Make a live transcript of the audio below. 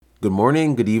Good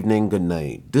morning, good evening, good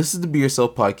night. This is the Be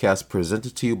Yourself podcast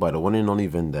presented to you by the one and only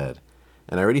Vendad.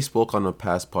 And I already spoke on a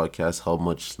past podcast how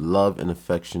much love and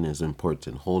affection is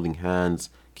important. Holding hands,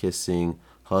 kissing,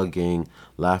 hugging,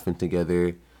 laughing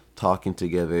together, talking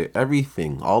together,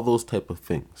 everything, all those type of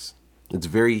things. It's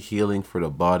very healing for the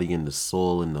body and the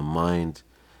soul and the mind.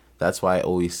 That's why I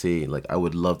always say, like, I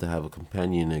would love to have a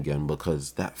companion again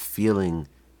because that feeling,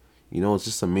 it's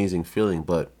just amazing feeling.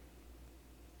 But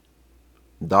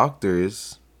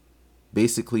doctors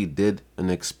basically did an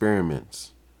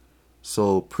experiment.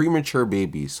 So premature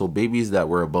babies, so babies that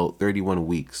were about 31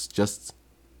 weeks, just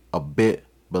a bit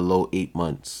below 8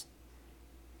 months.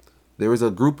 There was a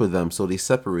group of them, so they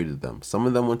separated them. Some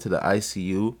of them went to the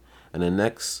ICU, and the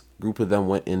next group of them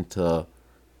went into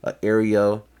an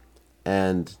area,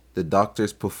 and the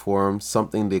doctors performed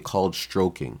something they called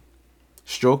stroking.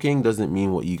 Stroking doesn't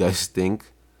mean what you guys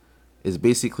think. It's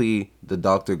basically the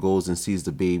doctor goes and sees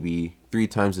the baby 3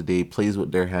 times a day, plays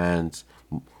with their hands,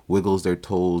 wiggles their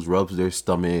toes, rubs their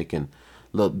stomach, and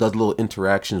does little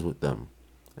interactions with them.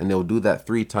 And they'll do that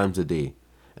 3 times a day.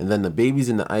 And then the babies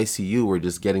in the ICU were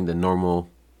just getting the normal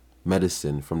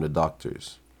medicine from the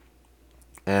doctors.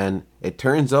 And it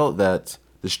turns out that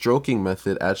the stroking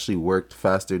method actually worked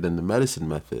faster than the medicine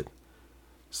method.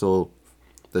 So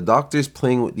the doctors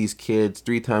playing with these kids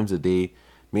 3 times a day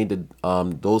made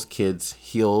those kids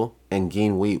heal and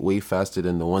gain weight way faster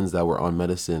than the ones that were on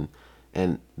medicine.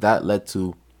 And that led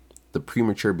to the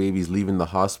premature babies leaving the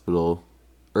hospital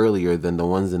earlier than the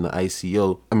ones in the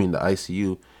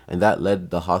ICU, and that led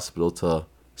the hospital to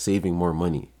saving more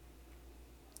money.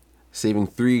 Saving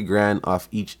 $3,000 off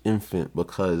each infant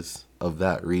because of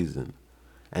that reason.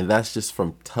 And that's just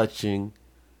from touching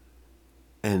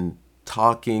and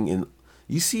talking, and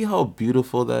you see how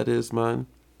beautiful that is, man?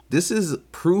 This is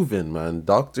proven, man.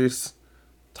 Doctors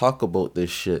talk about this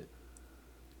shit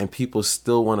and people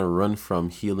still want to run from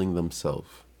healing themselves.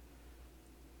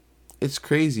 It's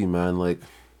crazy, man. Like,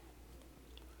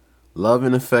 love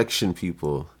and affection,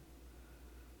 people.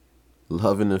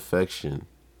 Love and affection.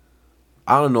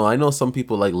 I don't know. I know some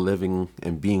people like living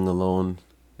and being alone,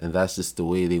 and that's just the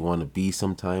way they want to be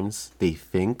sometimes. They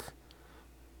think.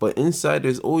 But inside,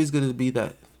 there's always going to be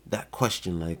that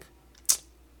question, like,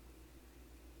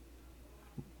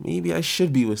 maybe I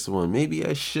should be with someone. Maybe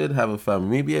I should have a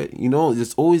family. Maybe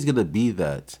it's always going to be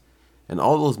that. And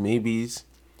all those maybes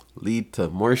lead to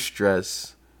more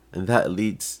stress, and that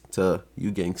leads to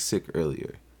you getting sick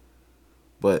earlier.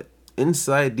 But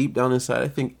inside, deep down inside, I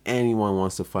think anyone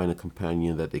wants to find a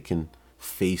companion that they can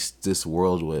face this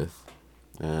world with.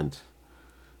 And,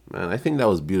 man, I think that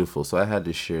was beautiful. So I had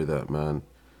to share that, man.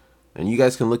 And you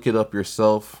guys can look it up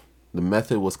yourself. The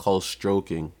method was called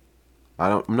stroking.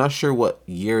 I'm not sure what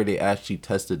year they actually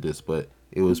tested this, but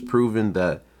it was proven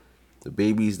that the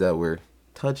babies that were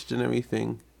touched and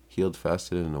everything healed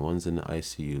faster than the ones in the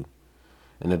ICU.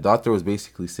 And the doctor was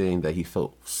basically saying that he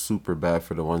felt super bad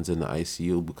for the ones in the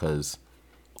ICU because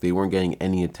they weren't getting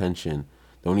any attention.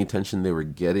 The only attention they were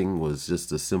getting was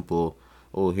just a simple,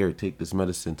 oh, here, take this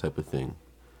medicine type of thing.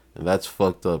 And that's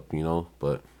fucked up,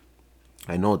 but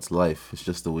I know it's life. It's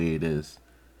just the way it is.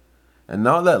 And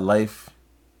now that life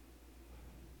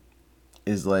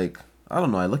is like, I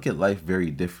don't know, I look at life very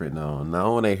different now.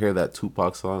 Now when I hear that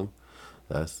Tupac song,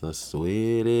 that's the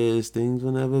way it is, things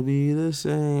will never be the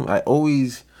same. I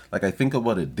always, I think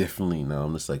about it differently now.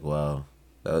 I'm just like, wow,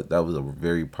 that was a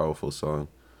very powerful song.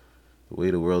 The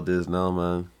way the world is now,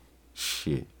 man,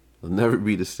 shit, it'll never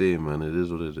be the same, man. It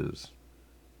is what it is.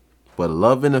 But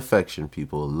love and affection,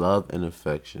 people, love and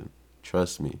affection.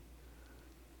 Trust me.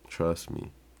 Trust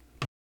me.